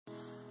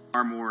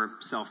are more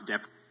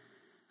self-deprecating.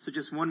 So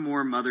just one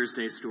more Mother's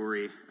Day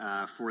story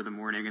for the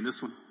morning. And this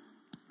one,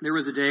 there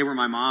was a day where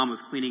my mom was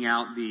cleaning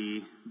out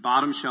the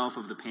bottom shelf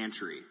of the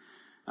pantry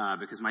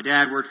because my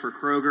dad worked for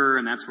Kroger,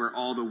 and that's where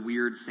all the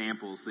weird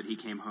samples that he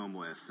came home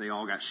with, they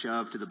all got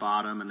shoved to the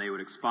bottom, and they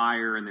would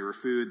expire, and they were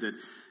food that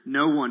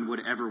no one would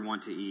ever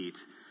want to eat.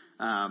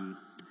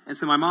 And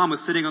so my mom was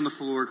sitting on the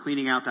floor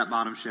cleaning out that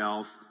bottom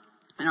shelf,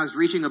 and I was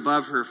reaching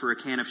above her for a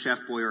can of Chef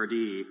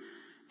Boyardee,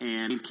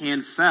 and the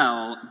can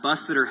fell,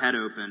 busted her head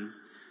open.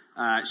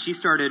 She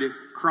started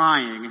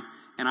crying,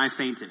 and I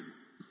fainted.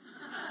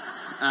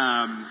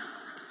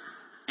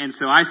 And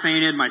so I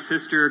fainted. My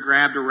sister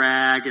grabbed a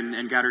rag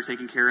and got her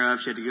taken care of.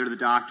 She had to go to the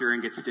doctor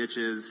and get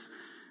stitches.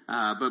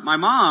 But my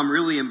mom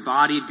really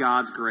embodied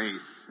God's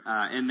grace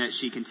in that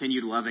she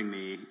continued loving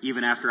me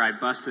even after I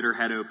busted her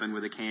head open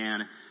with a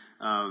can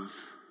of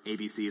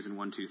ABCs and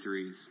 1, 2,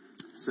 3s.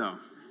 So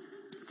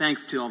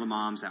thanks to all the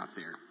moms out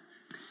there.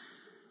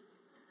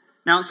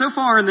 Now, so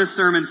far in this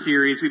sermon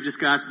series, we've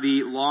discussed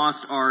the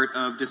lost art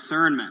of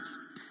discernment.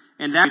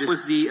 And that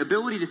was the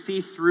ability to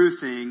see through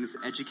things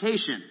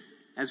education.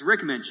 As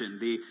Rick mentioned,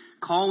 the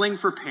calling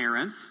for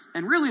parents,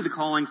 and really the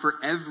calling for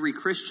every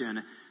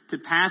Christian, to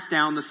pass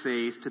down the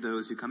faith to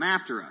those who come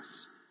after us.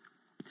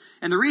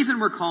 And the reason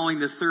we're calling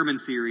this sermon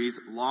series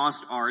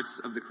Lost Arts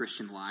of the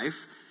Christian Life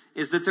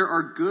is that there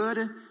are good,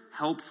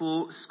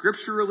 helpful,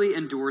 scripturally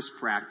endorsed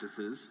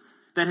practices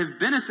that have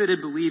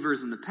benefited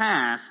believers in the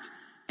past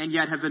and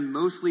yet have been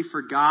mostly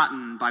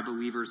forgotten by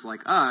believers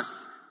like us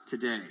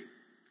today.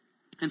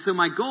 And so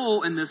my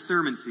goal in this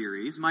sermon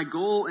series, my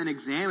goal in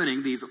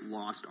examining these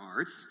lost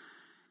arts,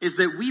 is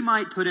that we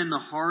might put in the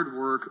hard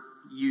work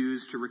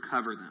used to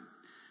recover them.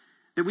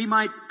 That we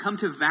might come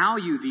to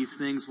value these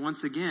things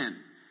once again,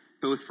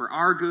 both for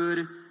our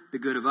good, the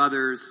good of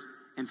others,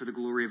 and for the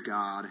glory of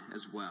God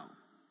as well.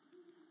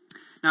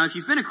 Now, if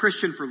you've been a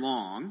Christian for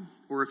long,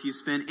 or if you've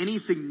spent any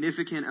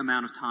significant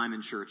amount of time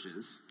in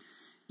churches,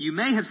 you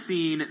may have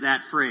seen that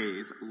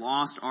phrase,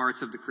 lost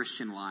arts of the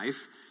Christian life,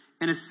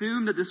 and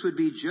assume that this would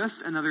be just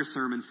another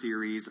sermon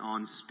series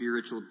on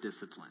spiritual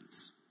disciplines.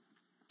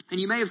 And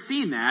you may have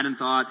seen that and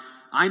thought,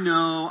 I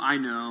know,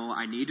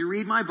 I need to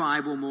read my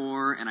Bible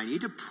more, and I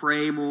need to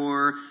pray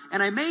more,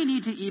 and I may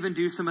need to even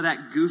do some of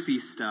that goofy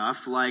stuff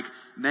like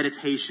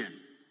meditation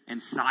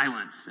and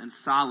silence and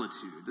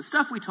solitude, the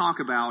stuff we talk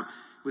about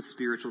with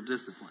spiritual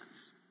disciplines.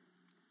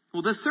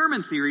 Well, this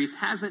sermon series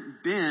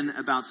hasn't been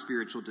about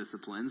spiritual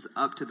disciplines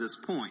up to this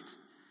point.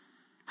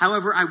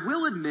 However, I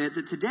will admit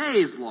that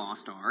today's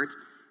lost art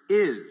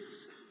is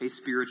a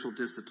spiritual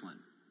discipline.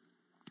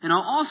 And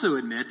I'll also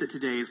admit that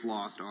today's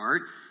lost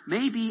art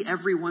may be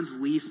everyone's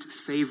least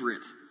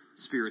favorite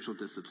spiritual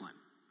discipline.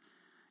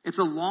 It's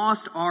a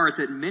lost art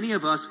that many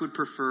of us would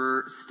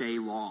prefer stay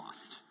lost.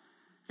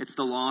 It's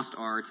the lost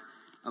art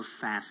of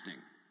fasting.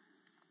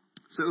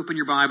 So open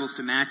your Bibles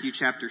to Matthew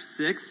chapter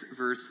 6,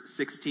 verse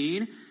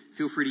 16.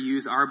 Feel free to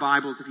use our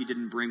Bibles if you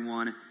didn't bring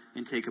one,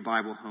 and take a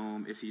Bible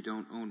home if you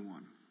don't own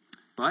one.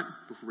 But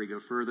before we go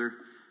further,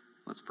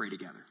 let's pray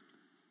together.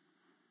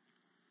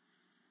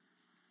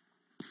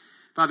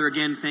 Father,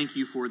 again, thank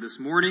you for this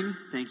morning.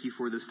 Thank you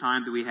for this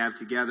time that we have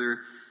together.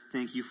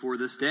 Thank you for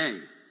this day.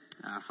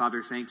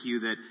 Father, thank you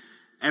that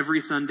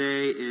every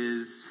Sunday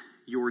is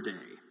your day.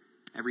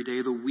 Every day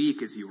of the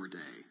week is your day.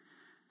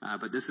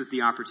 But this is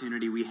the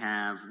opportunity we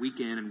have week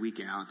in and week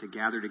out to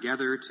gather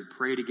together, to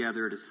pray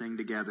together, to sing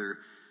together,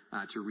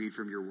 to read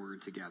from your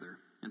word together.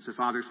 And so,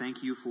 Father,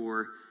 thank you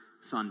for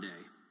Sunday.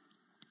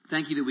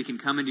 Thank you that we can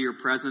come into your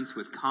presence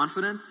with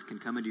confidence, can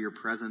come into your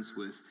presence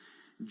with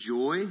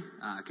joy,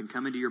 can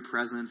come into your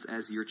presence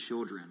as your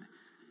children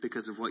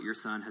because of what your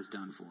Son has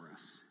done for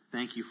us.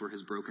 Thank you for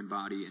his broken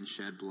body and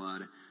shed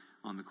blood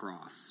on the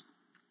cross.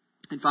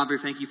 And Father,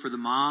 thank you for the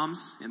moms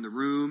in the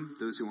room,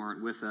 those who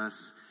aren't with us.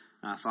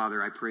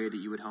 Father, I pray that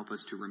you would help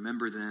us to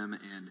remember them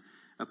and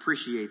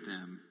appreciate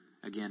them,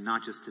 again,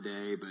 not just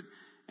today, but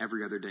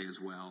every other day as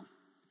well.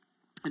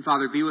 And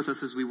Father, be with us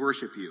as we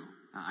worship you.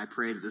 I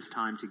pray that this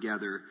time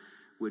together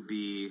would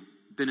be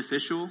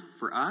beneficial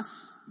for us,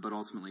 but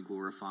ultimately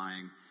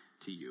glorifying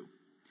to you.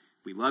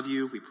 We love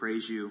you. We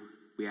praise you.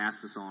 We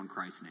ask this all in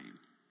Christ's name.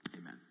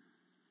 Amen.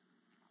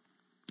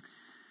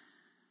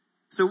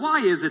 So why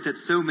is it that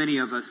so many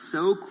of us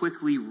so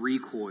quickly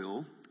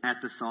recoil at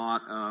the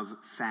thought of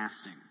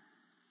fasting?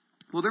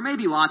 Well, there may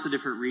be lots of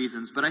different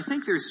reasons, but I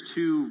think there's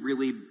two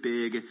really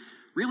big,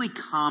 really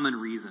common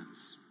reasons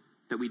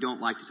that we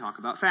don't like to talk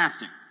about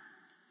fasting.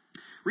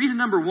 Reason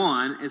number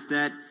one is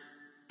that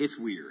it's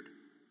weird.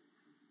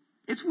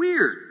 It's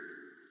weird.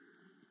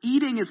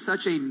 Eating is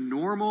such a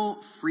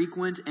normal,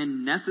 frequent,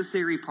 and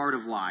necessary part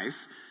of life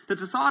that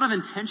the thought of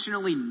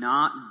intentionally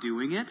not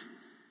doing it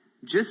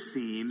just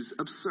seems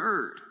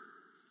absurd.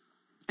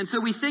 And so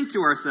we think to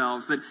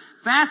ourselves that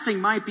fasting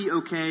might be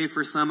okay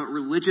for some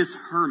religious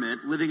hermit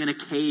living in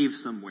a cave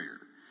somewhere.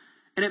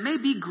 And it may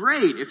be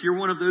great if you're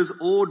one of those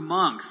old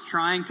monks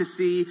trying to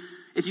see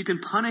if you can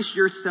punish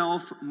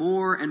yourself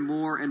more and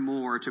more and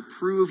more to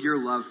prove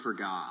your love for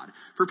God.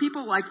 For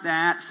people like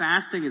that,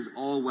 fasting is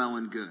all well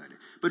and good.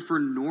 But for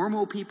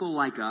normal people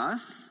like us,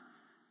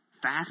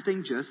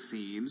 fasting just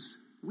seems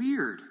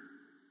weird.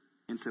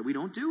 And so we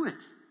don't do it.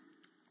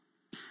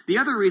 The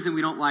other reason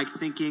we don't like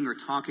thinking or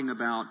talking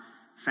about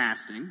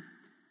fasting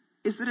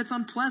is that it's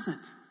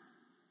unpleasant.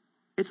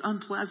 It's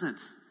unpleasant.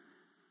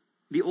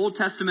 The Old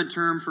Testament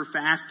term for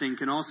fasting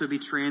can also be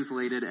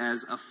translated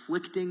as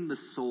afflicting the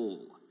soul.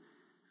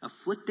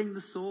 Afflicting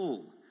the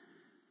soul.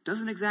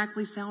 Doesn't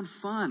exactly sound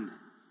fun,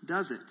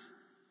 does it?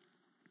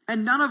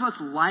 And none of us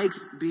likes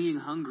being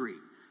hungry.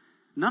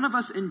 None of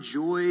us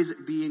enjoys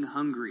being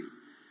hungry.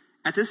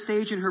 At this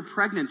stage in her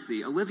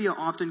pregnancy, Olivia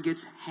often gets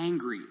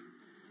hangry.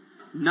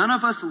 None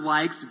of us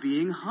likes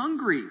being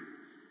hungry.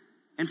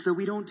 And so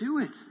we don't do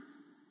it.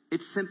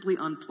 It's simply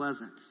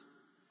unpleasant.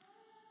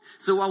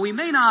 So while we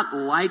may not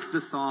like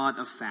the thought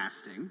of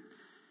fasting,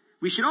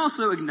 we should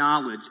also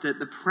acknowledge that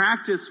the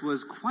practice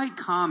was quite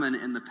common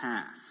in the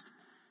past.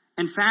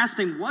 And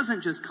fasting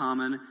wasn't just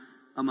common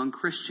among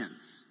Christians.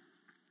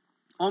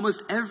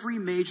 Almost every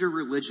major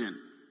religion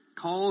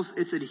calls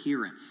its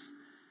adherents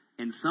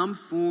in some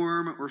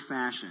form or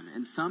fashion,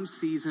 in some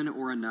season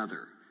or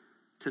another,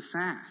 to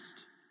fast.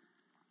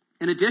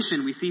 In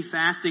addition, we see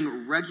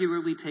fasting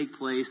regularly take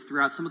place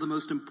throughout some of the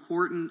most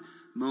important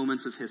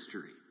moments of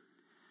history.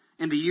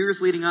 In the years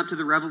leading up to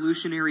the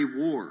Revolutionary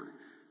War,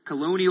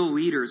 colonial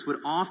leaders would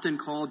often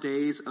call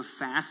days of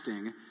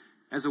fasting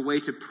as a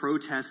way to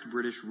protest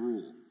British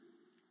rule.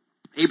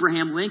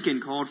 Abraham Lincoln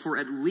called for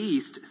at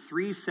least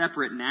 3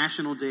 separate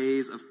national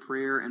days of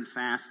prayer and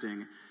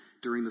fasting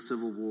during the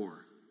Civil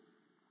War.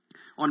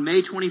 On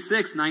May 26,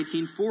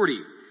 1940,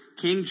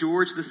 King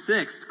George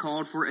VI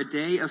called for a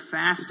day of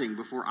fasting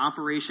before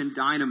Operation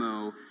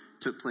Dynamo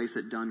took place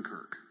at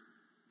Dunkirk.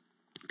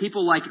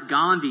 People like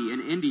Gandhi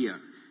in India,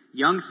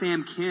 Young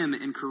Sam Kim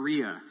in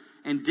Korea,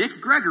 and Dick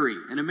Gregory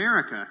in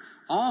America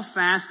all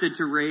fasted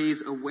to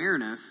raise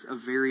awareness of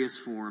various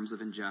forms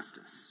of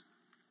injustice.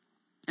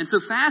 And so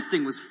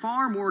fasting was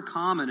far more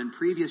common in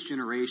previous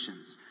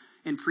generations,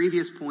 in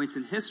previous points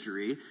in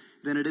history,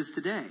 than it is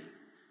today.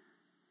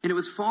 And it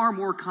was far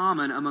more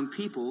common among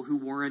people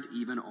who weren't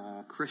even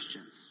all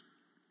Christians.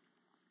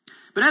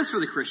 But as for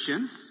the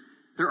Christians,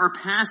 there are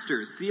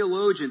pastors,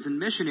 theologians, and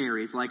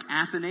missionaries like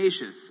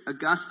Athanasius,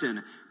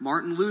 Augustine,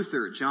 Martin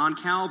Luther, John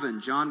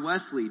Calvin, John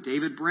Wesley,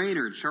 David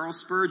Brainerd,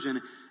 Charles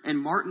Spurgeon, and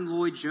Martin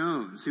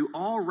Lloyd-Jones, who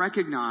all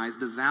recognize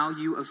the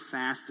value of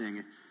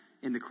fasting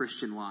in the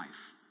Christian life.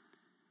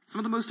 Some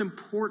of the most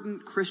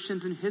important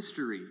Christians in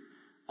history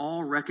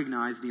all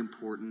recognize the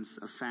importance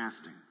of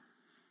fasting.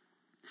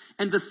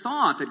 And the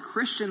thought that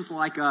Christians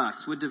like us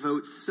would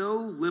devote so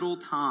little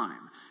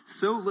time,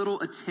 so little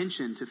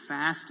attention to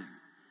fasting,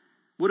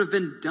 would have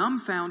been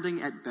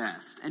dumbfounding at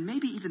best, and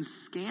maybe even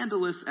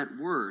scandalous at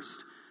worst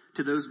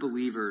to those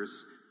believers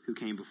who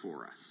came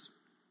before us.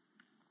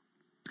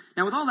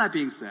 Now, with all that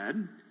being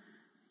said,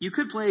 you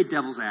could play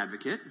devil's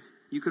advocate.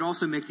 You could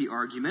also make the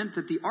argument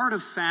that the art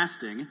of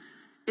fasting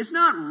is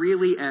not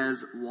really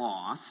as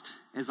lost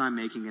as I'm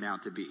making it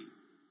out to be.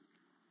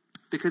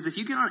 Because if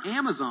you get on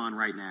Amazon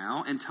right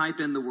now and type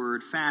in the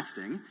word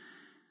fasting,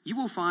 you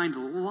will find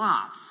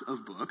lots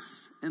of books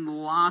and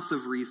lots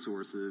of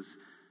resources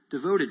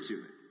devoted to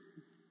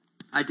it.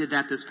 I did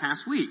that this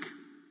past week.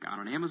 Got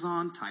on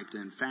Amazon, typed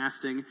in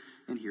fasting,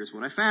 and here's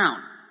what I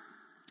found.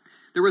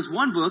 There was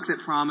one book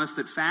that promised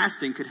that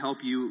fasting could help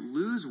you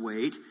lose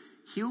weight,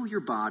 heal your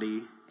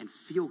body, and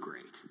feel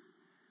great.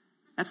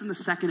 That's in the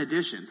second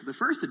edition, so the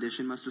first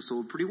edition must have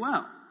sold pretty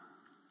well.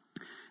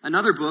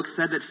 Another book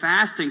said that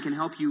fasting can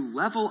help you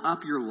level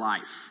up your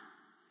life.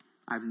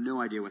 I have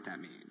no idea what that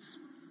means,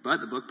 but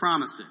the book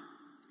promised it.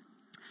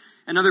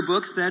 Another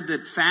book said that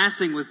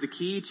fasting was the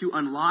key to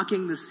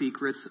unlocking the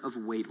secrets of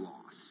weight loss.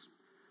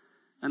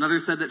 Another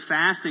said that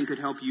fasting could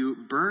help you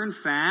burn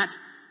fat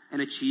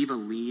and achieve a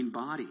lean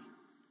body.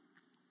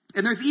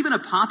 And there's even a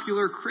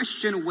popular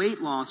Christian weight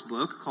loss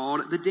book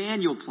called The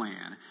Daniel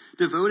Plan,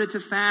 devoted to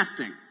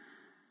fasting.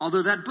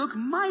 Although that book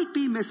might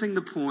be missing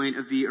the point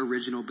of the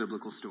original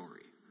biblical story.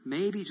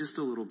 Maybe just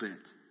a little bit.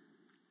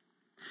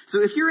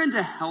 So if you're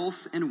into health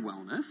and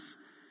wellness,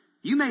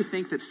 you may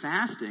think that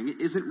fasting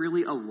isn't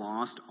really a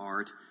lost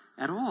art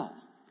at all.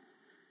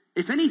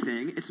 If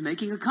anything, it's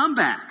making a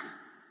comeback.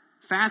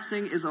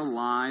 Fasting is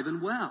alive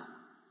and well.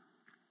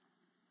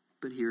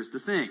 But here's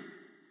the thing.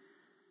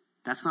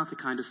 That's not the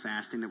kind of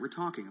fasting that we're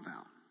talking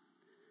about.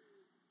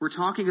 We're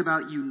talking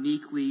about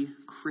uniquely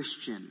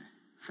Christian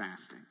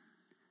fasting.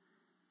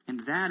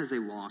 And that is a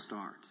lost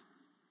art.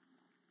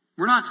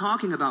 We're not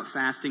talking about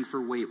fasting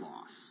for weight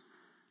loss.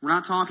 We're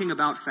not talking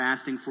about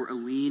fasting for a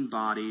lean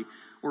body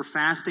or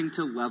fasting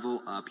to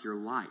level up your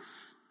life.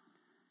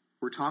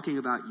 We're talking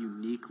about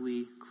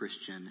uniquely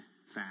Christian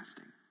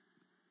fasting.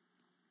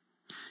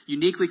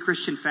 Uniquely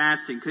Christian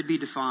fasting could be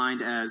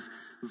defined as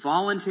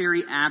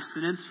voluntary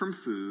abstinence from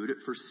food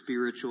for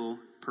spiritual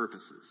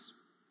purposes.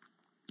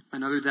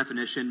 Another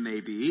definition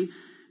may be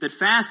that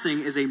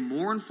fasting is a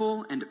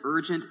mournful and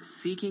urgent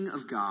seeking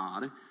of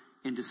God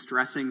in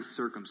distressing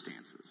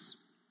circumstances.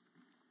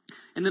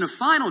 And then a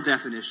final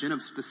definition of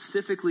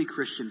specifically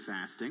Christian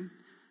fasting,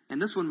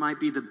 and this one might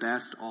be the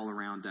best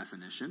all-around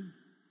definition,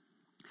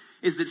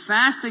 is that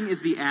fasting is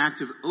the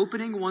act of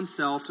opening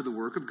oneself to the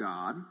work of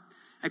God,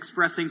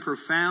 expressing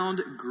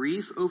profound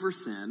grief over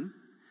sin,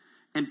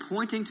 and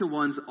pointing to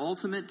one's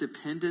ultimate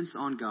dependence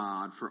on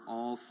God for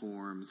all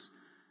forms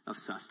of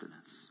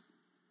sustenance.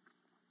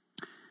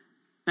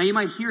 Now, you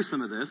might hear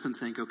some of this and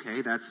think,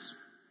 okay, that's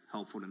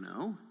helpful to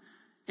know.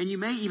 And you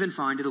may even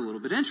find it a little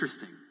bit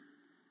interesting.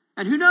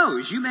 And who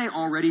knows, you may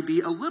already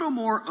be a little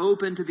more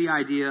open to the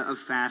idea of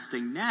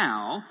fasting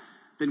now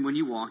than when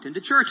you walked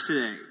into church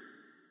today.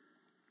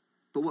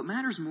 But what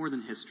matters more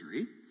than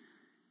history,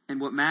 and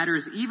what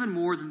matters even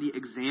more than the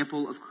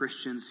example of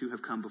Christians who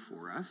have come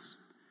before us,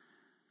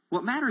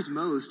 what matters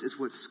most is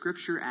what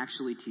Scripture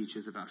actually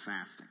teaches about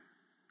fasting.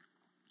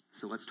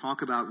 So let's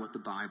talk about what the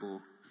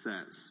Bible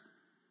says.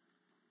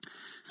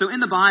 So in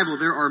the Bible,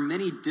 there are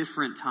many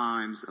different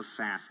times of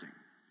fasting.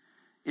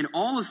 In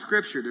all of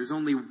Scripture, there's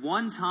only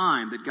one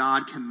time that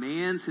God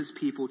commands his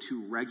people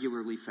to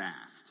regularly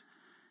fast.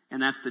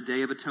 And that's the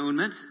Day of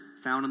Atonement,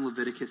 found in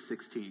Leviticus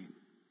 16.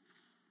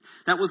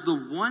 That was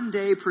the one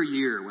day per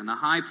year when the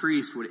high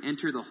priest would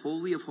enter the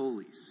Holy of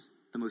Holies,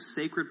 the most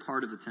sacred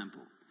part of the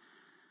temple.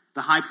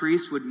 The high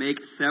priest would make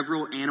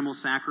several animal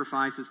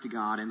sacrifices to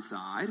God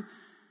inside.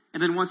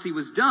 And then once he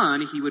was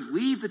done, he would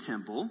leave the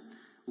temple,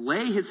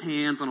 lay his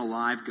hands on a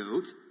live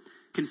goat,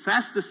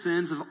 confess the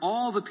sins of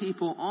all the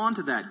people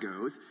onto that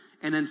goat,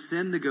 and then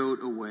send the goat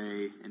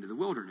away into the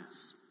wilderness.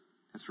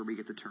 That's where we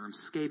get the term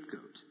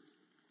scapegoat.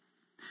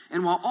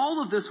 And while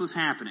all of this was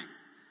happening,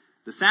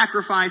 the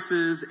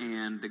sacrifices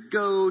and the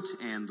goat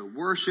and the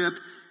worship,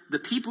 the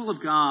people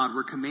of God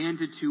were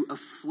commanded to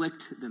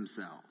afflict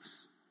themselves,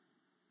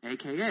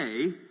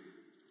 aka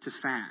to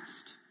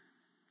fast.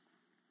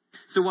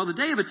 So while the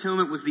Day of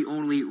Atonement was the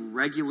only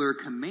regular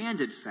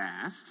commanded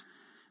fast,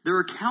 there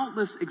are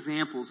countless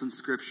examples in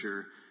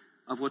Scripture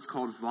of what's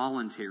called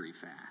voluntary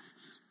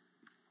fasts.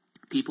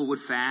 People would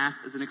fast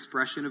as an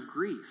expression of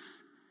grief.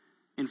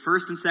 In 1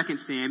 and 2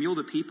 Samuel,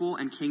 the people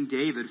and King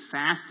David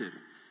fasted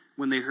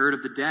when they heard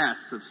of the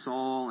deaths of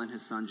Saul and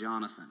his son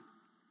Jonathan.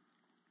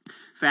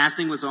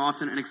 Fasting was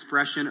often an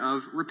expression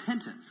of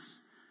repentance.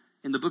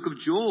 In the book of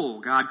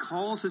Joel, God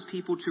calls his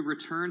people to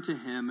return to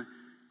him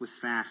with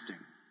fasting.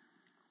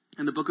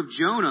 In the book of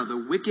Jonah,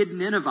 the wicked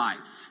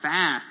Ninevites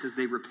fast as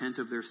they repent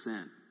of their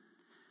sin.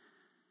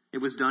 It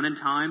was done in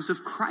times of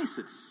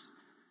crisis.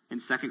 In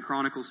 2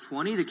 Chronicles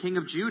 20, the king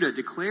of Judah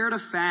declared a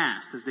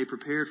fast as they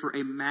prepared for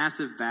a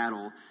massive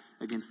battle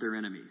against their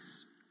enemies.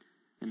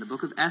 In the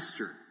book of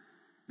Esther,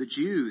 the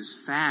Jews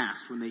fast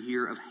when they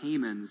hear of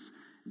Haman's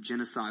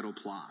genocidal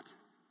plot.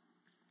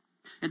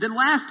 And then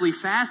lastly,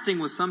 fasting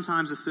was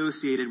sometimes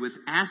associated with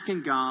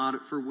asking God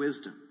for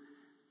wisdom,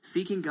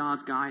 seeking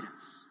God's guidance.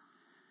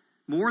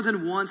 More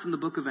than once in the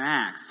book of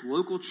Acts,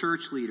 local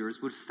church leaders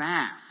would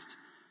fast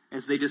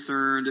as they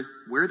discerned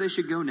where they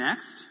should go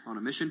next on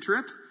a mission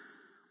trip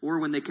or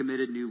when they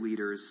committed new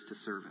leaders to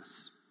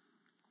service.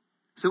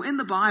 So in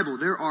the Bible,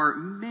 there are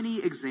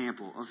many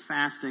examples of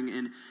fasting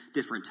in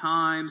different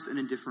times and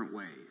in different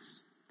ways.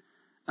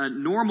 A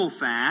normal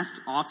fast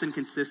often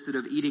consisted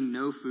of eating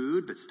no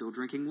food but still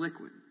drinking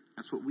liquid.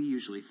 That's what we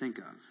usually think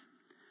of.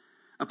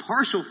 A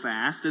partial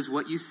fast is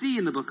what you see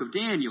in the book of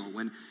Daniel,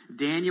 when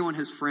Daniel and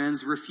his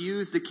friends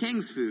refuse the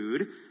king's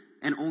food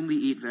and only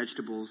eat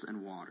vegetables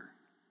and water.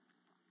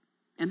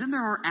 And then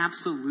there are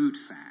absolute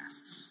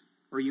fasts,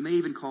 or you may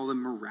even call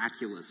them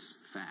miraculous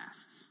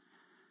fasts.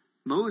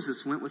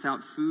 Moses went without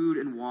food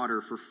and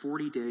water for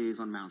 40 days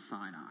on Mount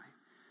Sinai.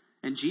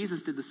 And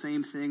Jesus did the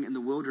same thing in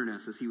the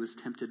wilderness as he was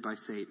tempted by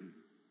Satan.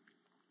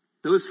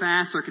 Those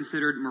fasts are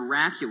considered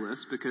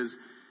miraculous because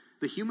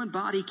the human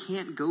body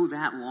can't go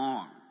that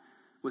long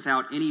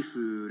without any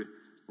food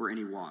or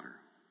any water.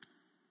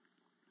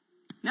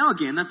 Now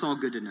again, that's all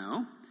good to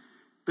know,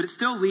 but it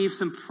still leaves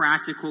some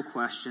practical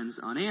questions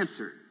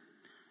unanswered.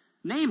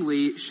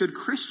 Namely, should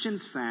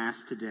Christians fast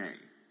today?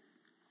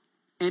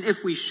 And if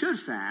we should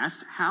fast,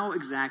 how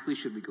exactly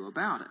should we go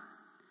about it?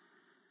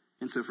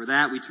 And so for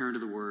that, we turn to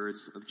the words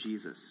of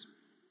Jesus.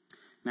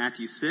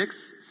 Matthew 6,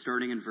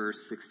 starting in verse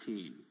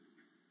 16.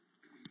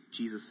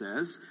 Jesus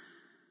says,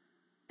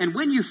 "And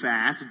when you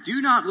fast,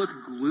 do not look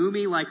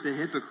gloomy like the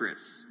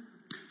hypocrites,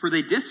 for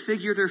they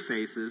disfigure their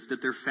faces,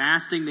 that their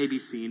fasting may be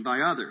seen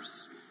by others.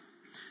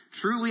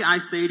 Truly I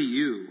say to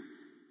you,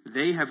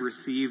 they have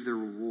received their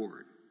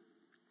reward.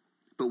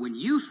 But when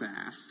you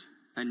fast,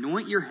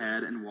 anoint your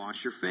head and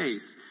wash your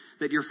face,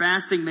 that your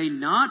fasting may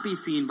not be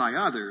seen by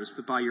others,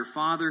 but by your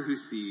Father who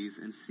sees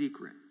in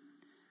secret.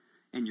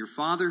 And your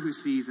Father who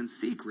sees in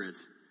secret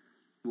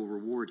will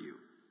reward you."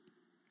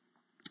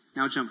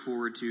 Now jump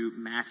forward to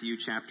Matthew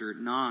chapter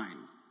 9,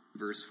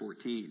 verse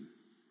 14.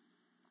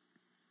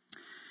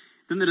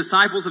 "Then the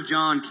disciples of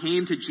John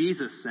came to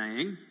Jesus,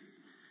 saying,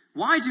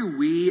 'Why do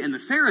we and the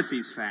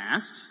Pharisees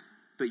fast,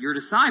 but your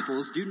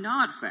disciples do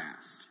not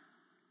fast?'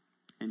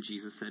 And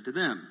Jesus said to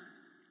them,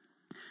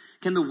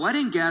 'Can the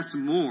wedding guests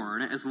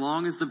mourn as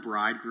long as the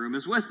bridegroom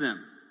is with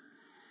them?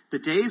 The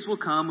days will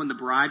come when the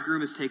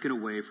bridegroom is taken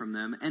away from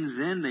them, and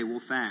then they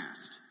will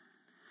fast.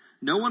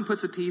 No one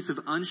puts a piece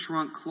of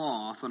unshrunk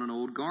cloth on an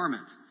old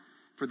garment,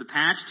 for the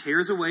patch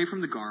tears away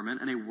from the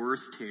garment, and a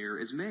worse tear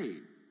is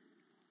made.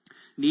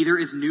 Neither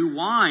is new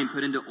wine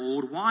put into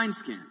old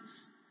wineskins.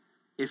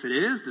 If it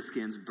is, the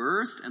skins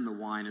burst, and the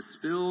wine is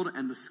spilled,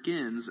 and the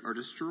skins are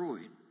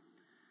destroyed.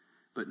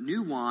 But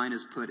new wine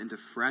is put into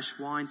fresh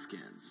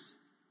wineskins,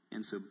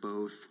 and so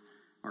both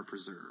are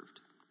preserved.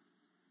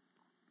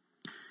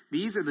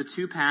 These are the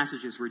two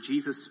passages where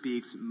Jesus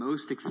speaks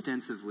most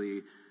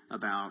extensively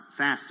about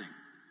fasting.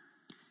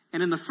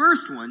 And in the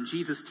first one,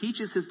 Jesus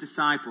teaches his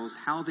disciples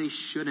how they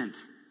shouldn't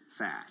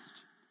fast.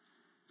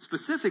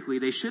 Specifically,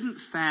 they shouldn't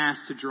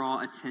fast to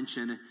draw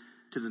attention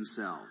to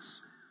themselves.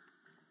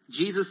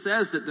 Jesus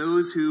says that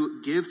those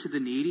who give to the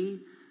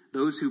needy,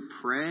 those who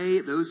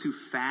pray, those who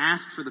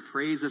fast for the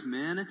praise of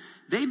men,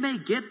 they may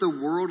get the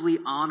worldly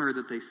honor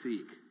that they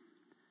seek.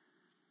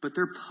 But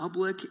their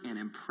public and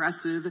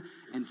impressive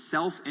and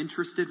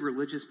self-interested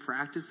religious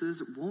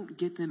practices won't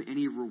get them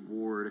any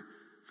reward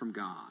from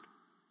God.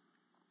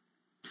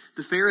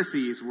 The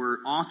Pharisees were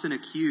often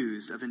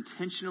accused of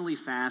intentionally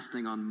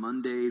fasting on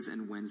Mondays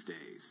and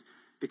Wednesdays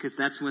because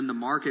that's when the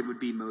market would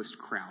be most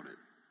crowded.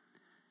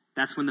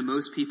 That's when the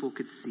most people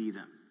could see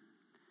them.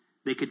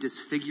 They could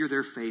disfigure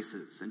their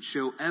faces and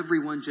show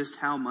everyone just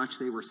how much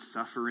they were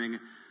suffering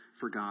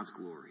for God's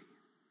glory.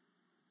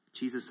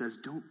 Jesus says,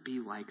 don't be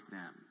like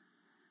them.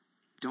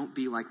 Don't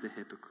be like the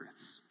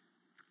hypocrites.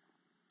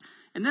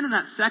 And then in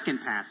that second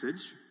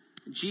passage,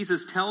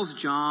 Jesus tells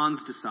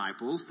John's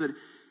disciples that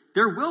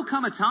there will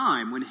come a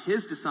time when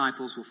his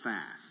disciples will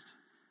fast.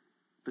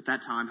 But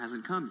that time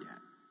hasn't come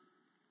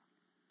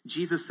yet.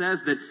 Jesus says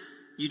that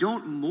you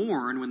don't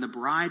mourn when the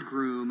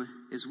bridegroom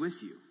is with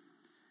you.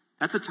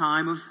 That's a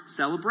time of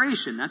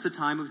celebration. That's a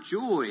time of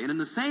joy. And in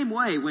the same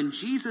way, when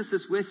Jesus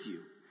is with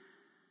you,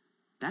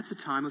 that's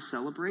a time of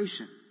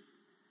celebration.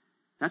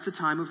 That's a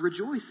time of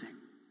rejoicing.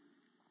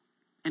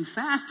 And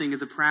fasting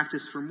is a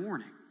practice for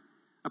mourning,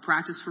 a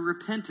practice for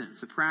repentance,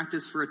 a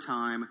practice for a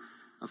time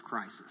of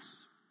crisis.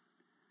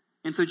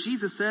 And so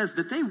Jesus says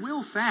that they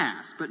will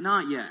fast, but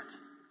not yet.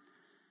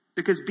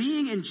 Because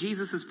being in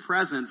Jesus'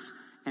 presence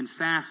and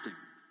fasting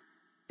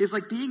is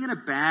like being in a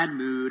bad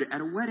mood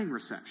at a wedding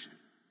reception.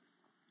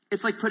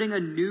 It's like putting a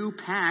new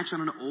patch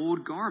on an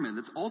old garment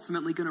that's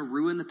ultimately going to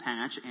ruin the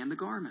patch and the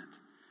garment.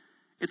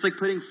 It's like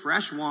putting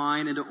fresh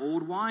wine into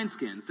old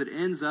wineskins that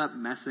ends up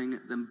messing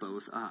them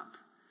both up.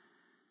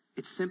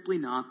 It's simply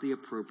not the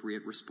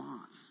appropriate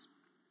response.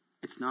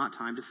 It's not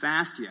time to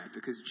fast yet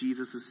because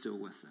Jesus is still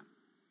with them.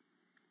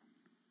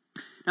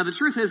 Now, the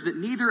truth is that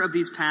neither of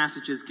these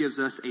passages gives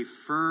us a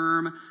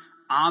firm,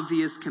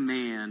 obvious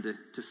command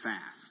to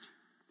fast.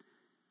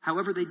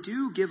 However, they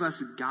do give us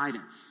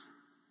guidance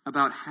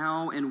about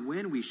how and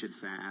when we should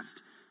fast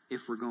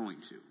if we're going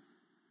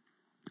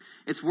to.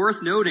 It's worth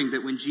noting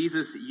that when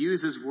Jesus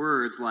uses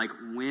words like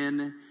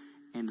when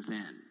and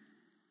then,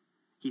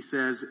 he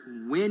says,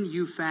 when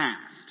you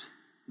fast,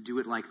 do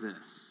it like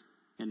this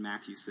in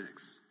Matthew 6.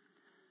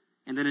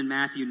 And then in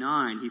Matthew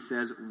 9, he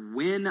says,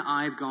 when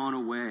I've gone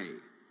away,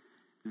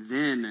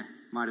 then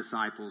my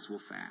disciples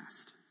will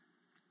fast.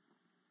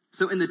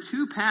 So in the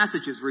two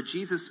passages where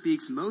Jesus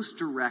speaks most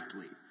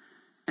directly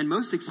and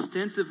most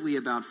extensively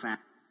about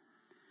fasting,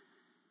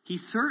 he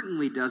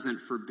certainly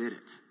doesn't forbid it.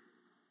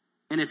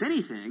 And if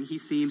anything, he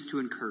seems to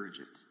encourage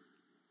it.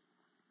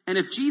 And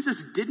if Jesus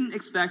didn't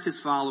expect his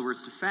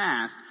followers to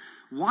fast,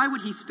 why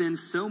would he spend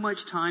so much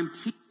time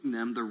teaching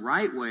them the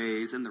right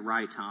ways and the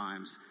right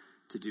times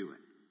to do it?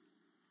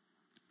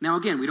 Now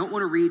again, we don't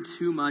want to read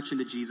too much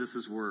into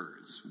Jesus'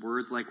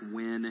 words like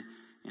when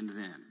and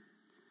then.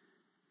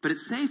 But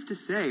it's safe to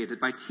say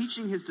that by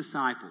teaching his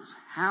disciples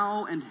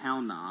how and how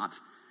not,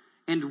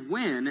 and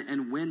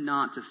when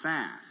not to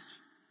fast,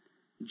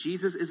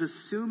 Jesus is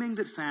assuming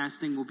that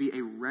fasting will be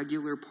a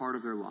regular part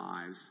of their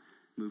lives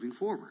moving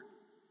forward.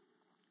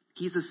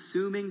 He's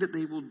assuming that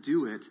they will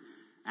do it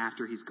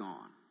after he's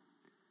gone.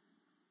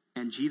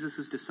 And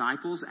Jesus'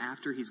 disciples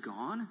after he's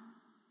gone,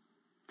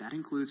 that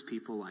includes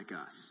people like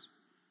us.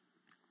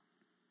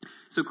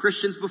 So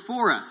Christians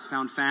before us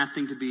found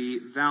fasting to be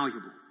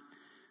valuable.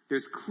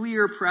 There's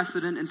clear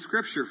precedent in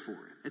Scripture for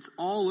it. It's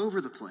all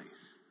over the place.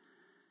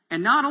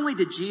 And not only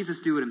did Jesus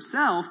do it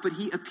himself, but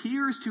he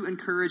appears to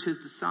encourage his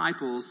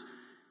disciples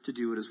to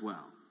do it as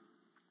well.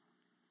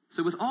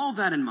 So with all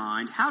that in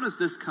mind, how does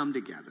this come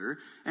together?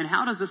 And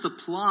how does this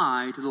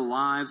apply to the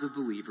lives of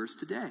believers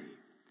today?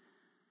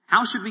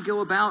 How should we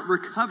go about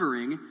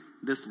recovering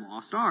this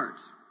lost art?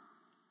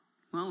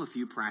 Well, a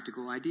few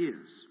practical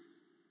ideas.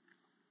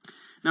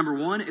 Number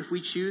one, if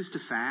we choose to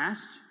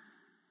fast,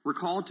 we're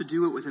called to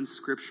do it within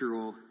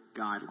scriptural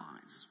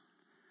guidelines.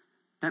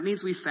 That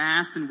means we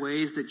fast in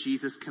ways that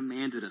Jesus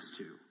commanded us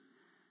to.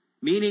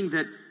 Meaning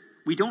that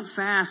we don't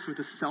fast with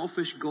a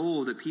selfish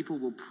goal that people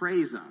will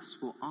praise us,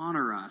 will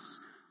honor us,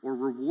 or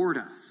reward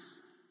us.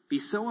 Be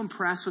so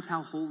impressed with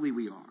how holy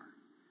we are.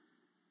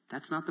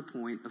 That's not the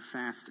point of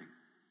fasting.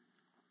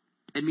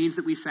 It means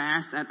that we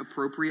fast at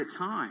appropriate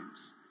times.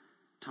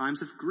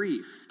 Times of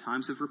grief,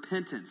 times of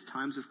repentance,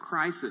 times of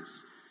crisis,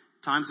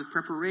 times of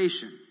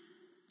preparation.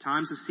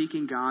 times of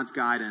seeking God's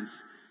guidance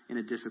in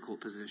a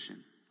difficult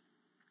position.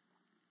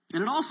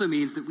 And it also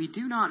means that we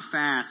do not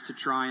fast to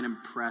try and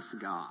impress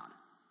God.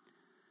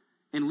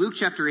 In Luke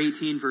chapter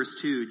 18, verse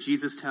 2,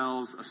 Jesus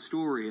tells a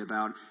story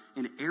about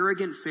an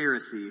arrogant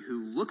Pharisee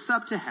who looks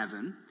up to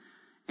heaven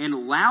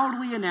and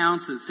loudly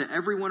announces to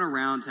everyone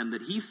around him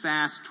that he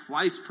fasts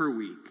twice per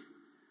week.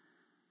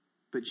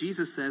 But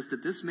Jesus says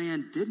that this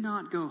man did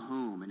not go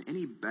home in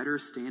any better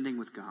standing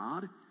with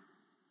God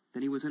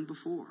than he was in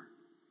before.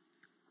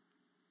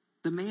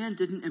 The man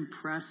didn't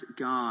impress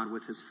God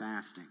with his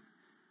fasting,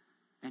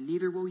 and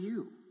neither will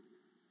you,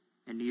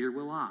 and neither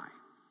will I.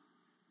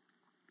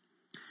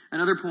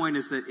 Another point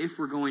is that if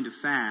we're going to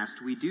fast,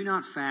 we do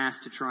not fast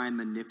to try and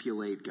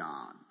manipulate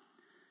God.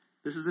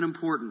 This is an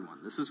important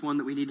one. This is one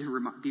that we need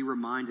to be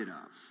reminded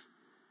of.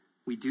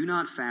 We do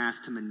not fast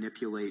to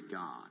manipulate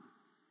God.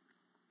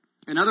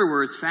 In other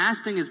words,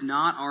 fasting is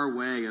not our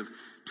way of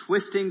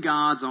twisting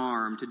God's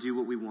arm to do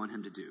what we want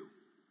him to do.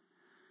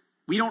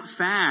 We don't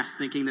fast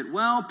thinking that,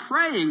 well,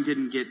 praying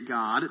didn't get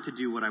God to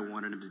do what I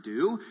wanted him to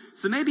do,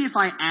 so maybe if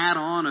I add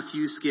on a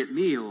few skip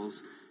meals,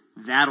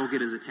 that'll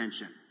get his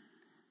attention.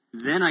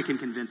 Then I can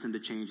convince him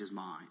to change his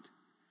mind.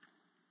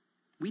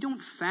 We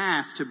don't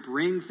fast to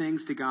bring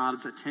things to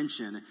God's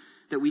attention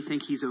that we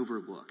think he's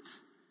overlooked.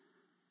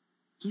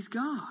 He's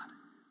God.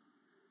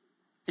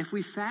 If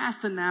we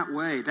fast in that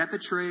way, that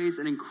betrays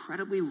an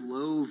incredibly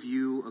low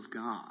view of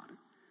God.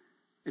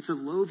 It's a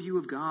low view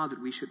of God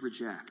that we should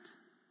reject.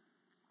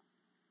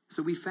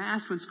 So we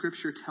fast when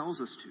Scripture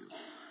tells us to.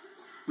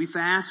 We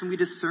fast when we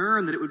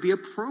discern that it would be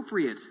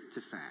appropriate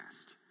to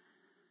fast,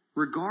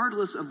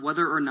 regardless of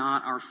whether or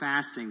not our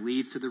fasting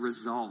leads to the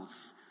results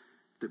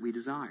that we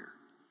desire.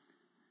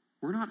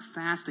 We're not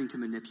fasting to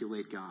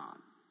manipulate God.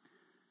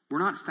 We're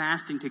not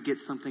fasting to get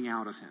something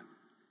out of him.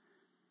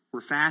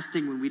 We're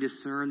fasting when we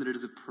discern that it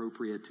is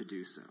appropriate to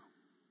do so.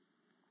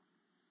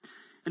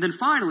 And then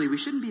finally, we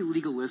shouldn't be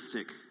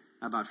legalistic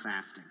about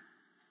fasting.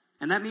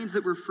 And that means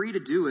that we're free to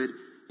do it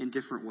in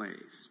different ways.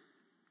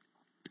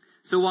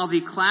 So while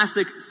the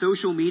classic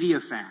social media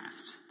fast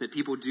that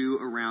people do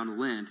around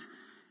Lent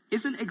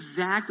isn't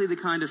exactly the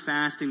kind of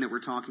fasting that we're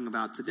talking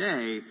about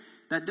today,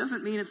 that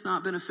doesn't mean it's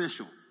not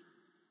beneficial.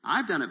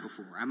 I've done it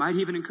before. I might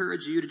even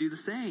encourage you to do the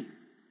same.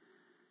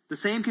 The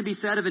same can be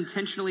said of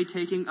intentionally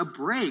taking a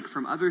break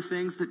from other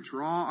things that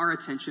draw our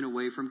attention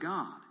away from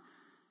God.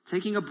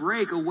 Taking a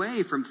break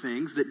away from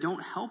things that don't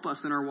help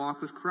us in our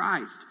walk with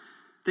Christ.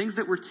 Things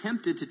that we're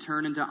tempted to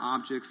turn into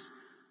objects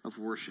of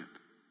worship.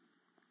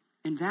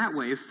 In that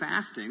way,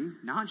 fasting,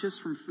 not just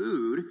from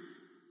food,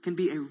 can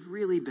be a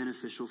really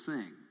beneficial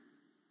thing.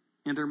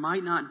 And there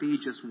might not be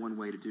just one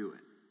way to do it.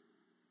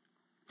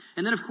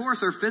 And then, of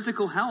course, our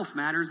physical health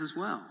matters as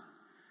well.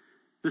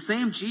 The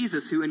same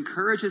Jesus who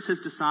encourages his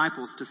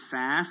disciples to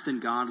fast in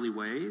godly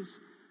ways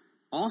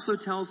also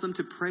tells them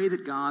to pray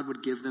that God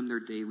would give them their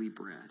daily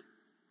bread.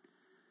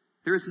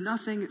 There is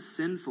nothing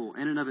sinful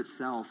in and of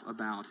itself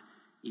about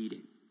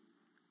eating.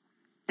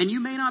 And you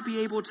may not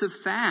be able to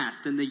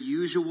fast in the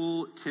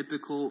usual,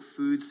 typical,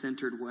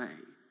 food-centered way.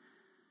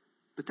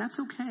 But that's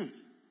okay.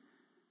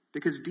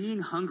 Because being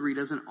hungry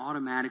doesn't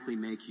automatically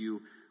make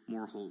you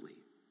more holy.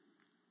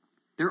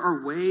 There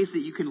are ways that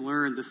you can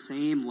learn the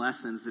same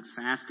lessons that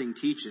fasting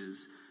teaches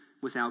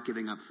without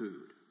giving up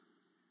food.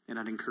 And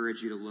I'd encourage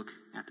you to look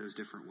at those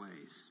different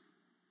ways.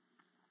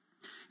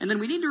 And then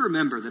we need to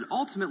remember that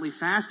ultimately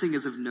fasting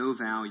is of no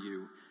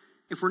value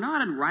if we're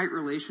not in right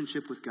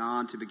relationship with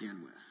God to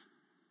begin with.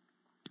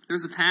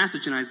 There's a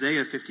passage in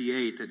Isaiah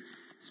 58 that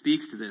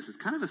speaks to this.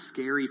 It's kind of a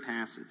scary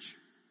passage.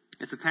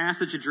 It's a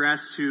passage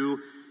addressed to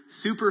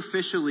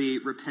superficially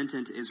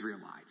repentant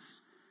Israelites.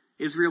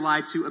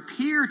 Israelites who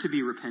appear to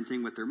be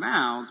repenting with their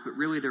mouths, but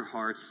really their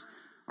hearts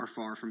are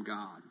far from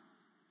God.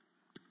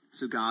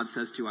 So God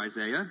says to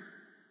Isaiah,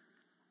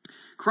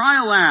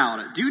 "Cry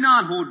aloud, do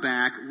not hold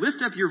back,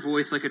 lift up your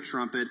voice like a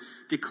trumpet,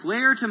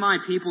 declare to my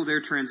people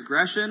their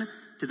transgression,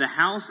 to the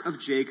house of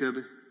Jacob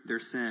their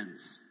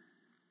sins."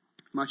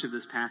 Much of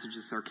this passage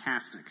is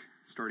sarcastic,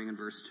 starting in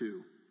verse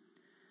 2.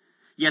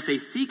 "Yet they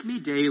seek me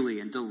daily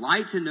and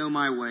delight to know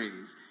my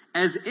ways,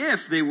 as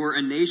if they were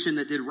a nation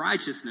that did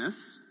righteousness."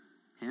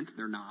 Hint,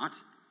 they're not.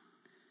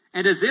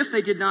 "And as if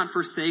they did not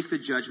forsake the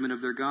judgment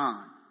of their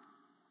God.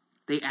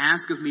 They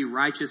ask of me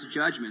righteous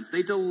judgments.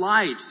 They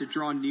delight to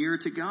draw near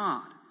to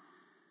God."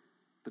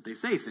 But they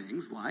say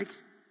things like,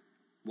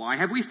 "Why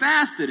have we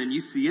fasted and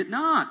you see it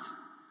not?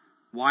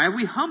 Why have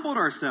we humbled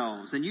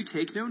ourselves and you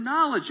take no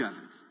knowledge of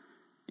it?"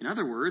 In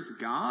other words,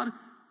 God,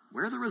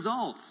 where are the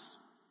results?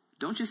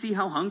 Don't you see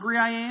how hungry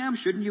I am?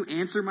 Shouldn't you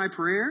answer my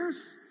prayers?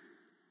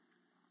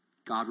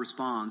 God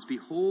responds,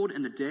 "Behold,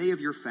 in the day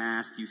of your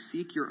fast, you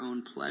seek your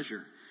own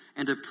pleasure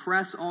and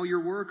oppress all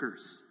your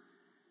workers.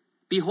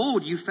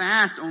 Behold, you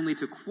fast only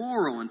to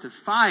quarrel and to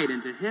fight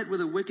and to hit with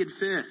a wicked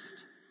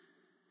fist.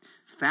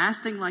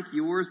 Fasting like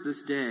yours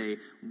this day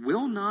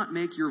will not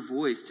make your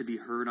voice to be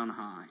heard on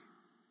high.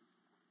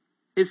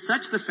 Is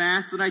such the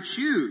fast that I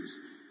choose,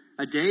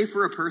 a day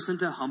for a person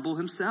to humble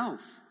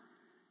himself?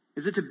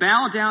 Is it to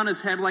bow down his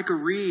head like a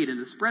reed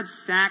and to spread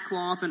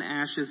sackcloth and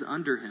ashes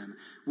under him?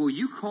 Will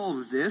you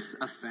call this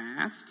a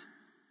fast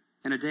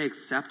and a day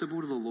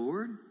acceptable to the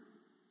Lord?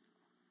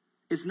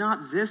 Is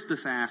not this the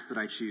fast that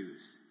I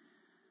choose?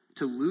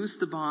 To loose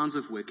the bonds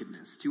of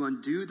wickedness, to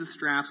undo the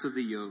straps of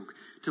the yoke,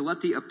 to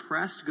let the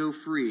oppressed go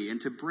free,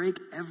 and to break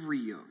every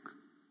yoke.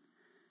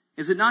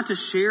 Is it not to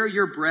share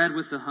your bread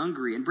with the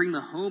hungry and bring the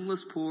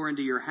homeless poor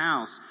into your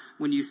house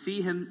when you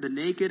see him, the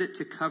naked,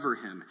 to cover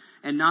him,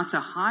 and not to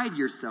hide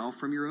yourself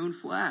from your own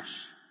flesh?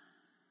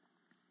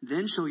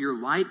 Then shall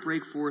your light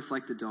break forth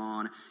like the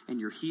dawn, and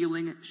your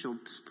healing shall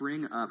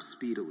spring up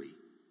speedily.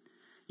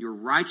 Your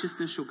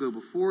righteousness shall go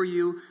before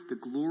you, the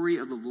glory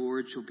of the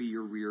Lord shall be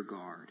your rear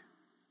guard.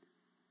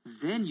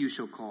 Then you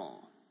shall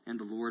call, and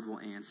the Lord will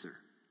answer.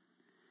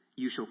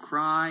 You shall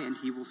cry, and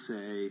he will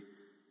say,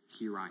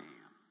 Here I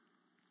am.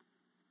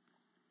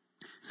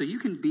 So you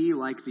can be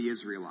like the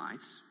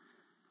Israelites,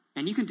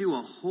 and you can do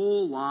a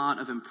whole lot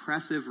of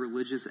impressive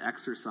religious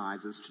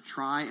exercises to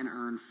try and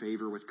earn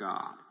favor with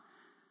God.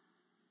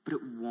 But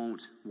it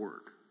won't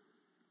work.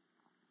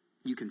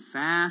 You can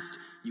fast,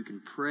 you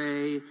can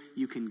pray,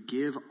 you can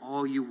give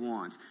all you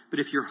want. But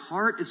if your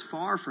heart is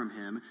far from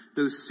him,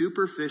 those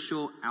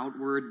superficial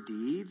outward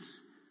deeds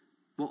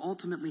will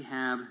ultimately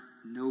have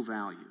no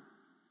value.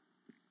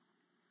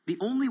 The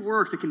only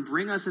work that can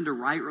bring us into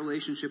right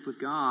relationship with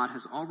God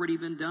has already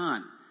been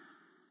done.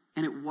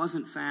 And it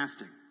wasn't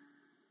fasting.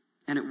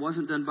 And it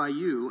wasn't done by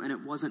you, and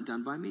it wasn't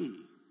done by me.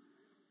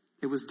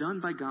 It was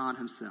done by God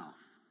himself.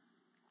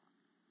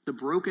 The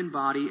broken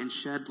body and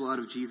shed blood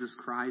of Jesus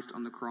Christ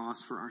on the cross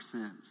for our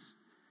sins.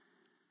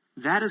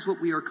 That is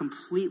what we are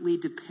completely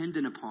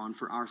dependent upon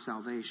for our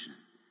salvation.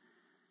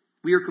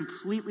 We are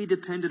completely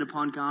dependent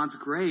upon God's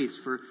grace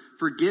for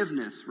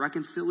forgiveness,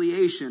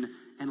 reconciliation,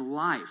 and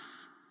life.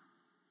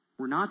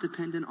 We're not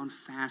dependent on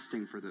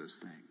fasting for those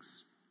things.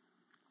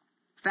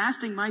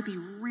 Fasting might be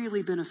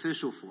really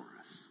beneficial for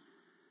us,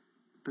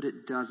 but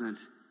it doesn't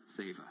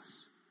save us.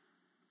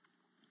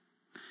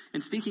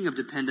 And speaking of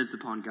dependence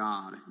upon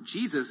God,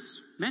 Jesus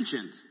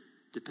mentioned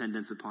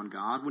dependence upon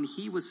God when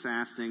he was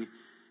fasting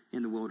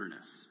in the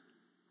wilderness.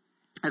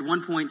 At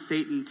one point,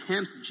 Satan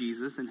tempts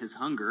Jesus in his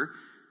hunger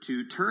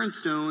to turn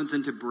stones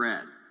into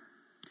bread.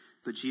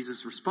 But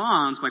Jesus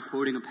responds by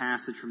quoting a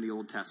passage from the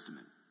Old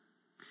Testament.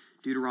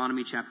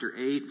 Deuteronomy chapter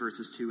 8,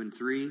 verses 2 and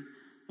 3,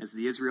 as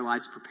the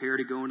Israelites prepare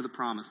to go into the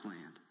promised land.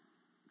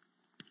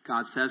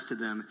 God says to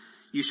them,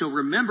 You shall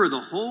remember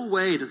the whole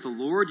way that the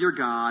Lord your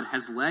God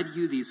has led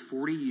you these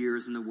 40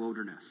 years in the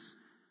wilderness,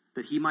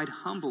 that he might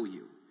humble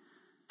you,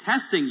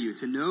 testing you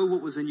to know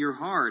what was in your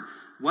heart,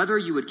 whether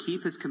you would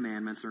keep his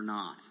commandments or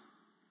not.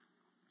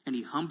 And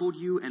he humbled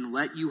you and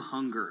let you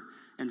hunger,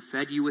 and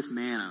fed you with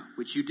manna,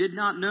 which you did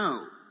not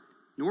know,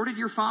 nor did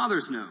your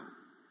fathers know,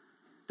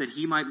 that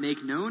he might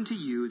make known to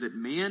you that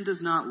man does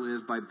not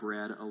live by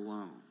bread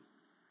alone,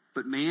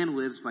 but man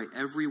lives by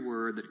every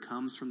word that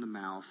comes from the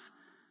mouth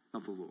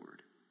of the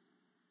Lord.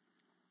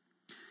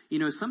 You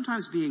know,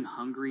 sometimes being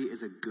hungry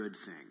is a good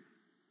thing.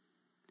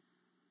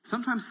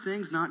 Sometimes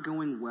things not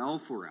going well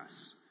for us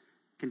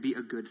can be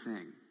a good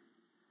thing.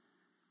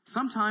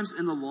 Sometimes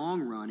in the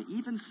long run,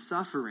 even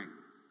suffering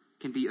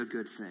can be a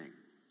good thing,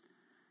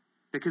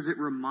 because it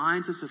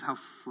reminds us of how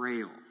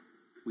frail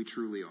we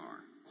truly are.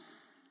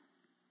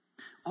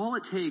 All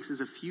it takes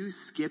is a few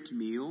skipped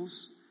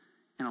meals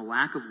and a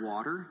lack of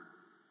water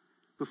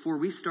before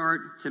we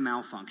start to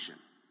malfunction,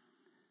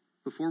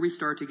 before we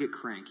start to get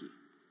cranky,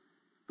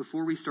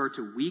 before we start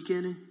to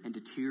weaken and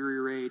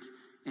deteriorate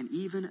and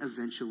even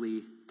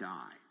eventually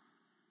die.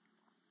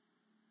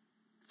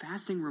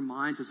 Fasting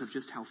reminds us of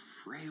just how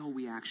frail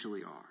we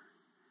actually are.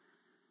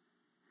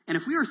 And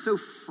if we are so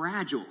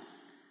fragile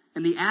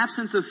in the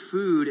absence of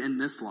food in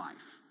this life,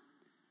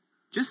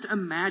 just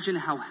imagine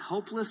how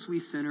helpless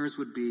we sinners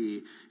would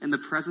be in the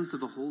presence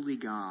of a holy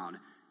God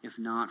if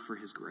not for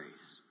his grace.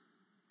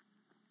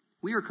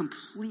 We are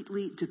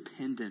completely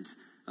dependent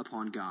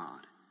upon God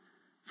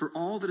for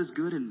all that is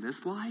good in this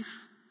life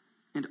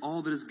and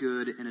all that is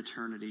good in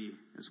eternity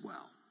as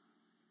well.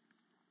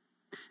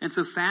 And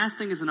so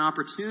fasting is an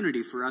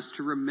opportunity for us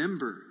to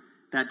remember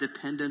that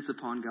dependence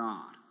upon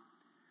God.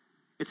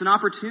 It's an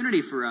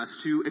opportunity for us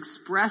to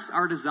express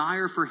our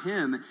desire for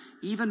him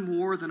even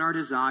more than our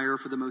desire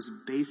for the most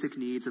basic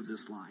needs of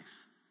this life.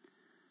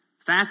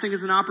 Fasting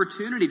is an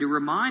opportunity to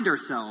remind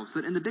ourselves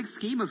that in the big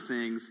scheme of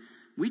things,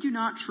 we do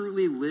not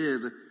truly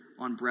live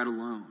on bread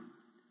alone,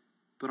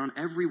 but on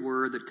every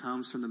word that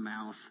comes from the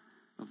mouth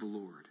of the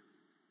Lord.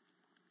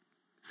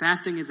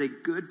 Fasting is a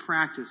good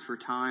practice for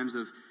times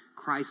of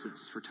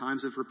crisis, for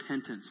times of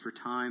repentance, for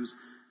times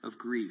of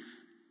grief.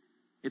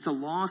 It's a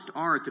lost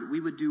art that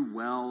we would do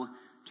well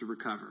to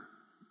recover.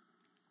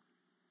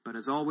 But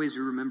as always,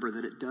 we remember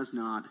that it does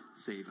not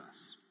save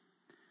us.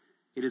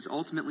 It is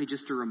ultimately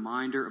just a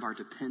reminder of our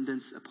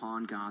dependence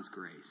upon God's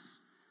grace.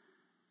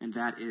 And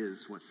that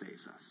is what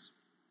saves us.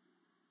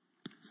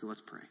 So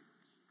let's pray.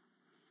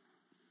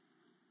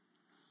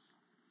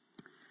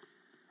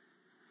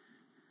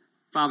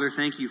 Father,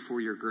 thank you for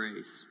your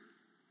grace.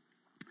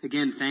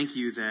 Again, thank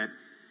you that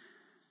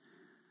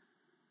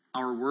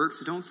our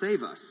works don't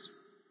save us.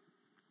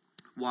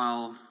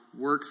 While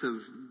works of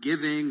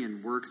giving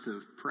and works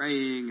of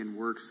praying and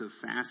works of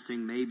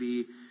fasting may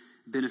be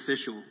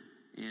beneficial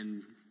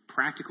in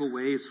practical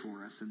ways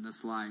for us in this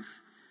life,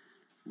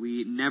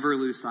 we never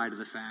lose sight of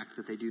the fact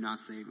that they do not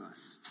save us,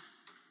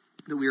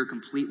 that we are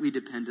completely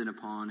dependent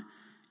upon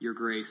your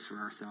grace for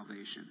our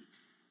salvation.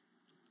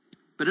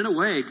 But in a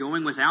way,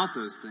 going without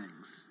those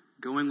things,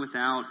 going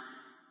without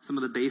some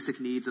of the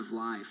basic needs of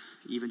life,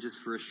 even just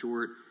for a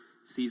short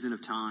season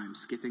of time,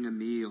 skipping a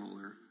meal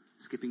or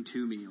skipping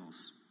 2 meals,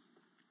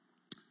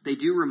 they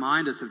do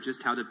remind us of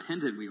just how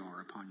dependent we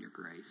are upon your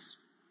grace.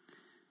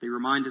 They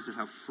remind us of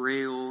how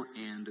frail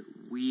and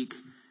weak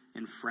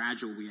and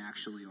fragile we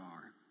actually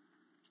are.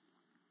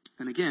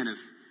 And again, if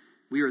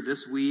we are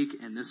this weak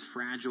and this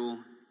fragile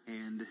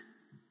and,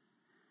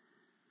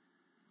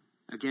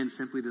 again,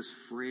 simply this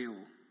frail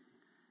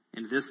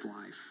in this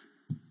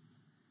life,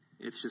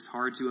 it's just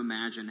hard to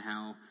imagine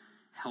how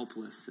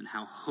helpless and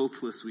how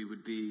hopeless we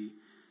would be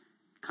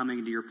coming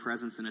into your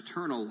presence in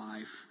eternal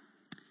life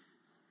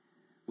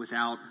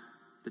without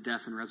the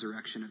death and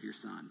resurrection of your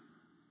Son.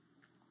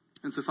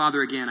 And so,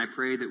 Father, again, I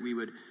pray that we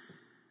would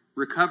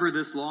recover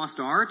this lost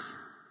art,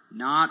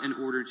 not in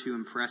order to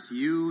impress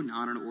you,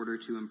 not in order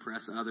to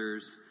impress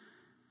others,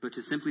 but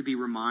to simply be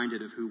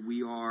reminded of who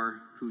we are,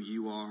 who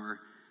you are,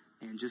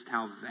 and just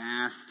how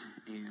vast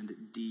and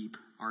deep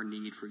our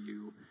need for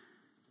you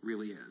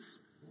really is.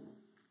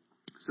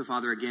 So,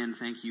 Father, again,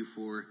 thank you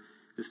for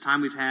this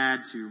time we've had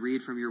to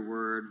read from your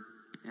word,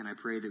 and I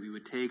pray that we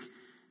would take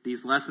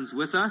these lessons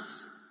with us,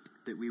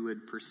 that we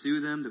would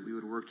pursue them, that we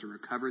would work to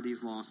recover these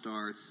lost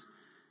arts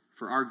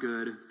for our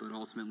good, but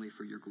ultimately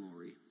for your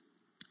glory.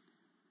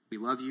 We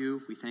love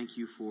you. We thank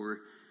you for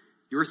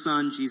your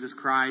Son, Jesus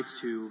Christ,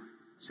 who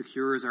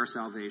secures our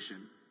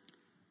salvation,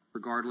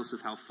 regardless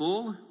of how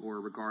full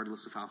or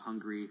regardless of how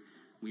hungry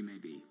we may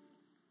be.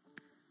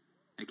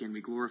 Again,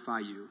 we glorify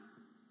you,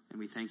 and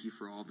we thank you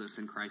for all this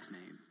in Christ's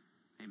name.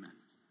 Amen.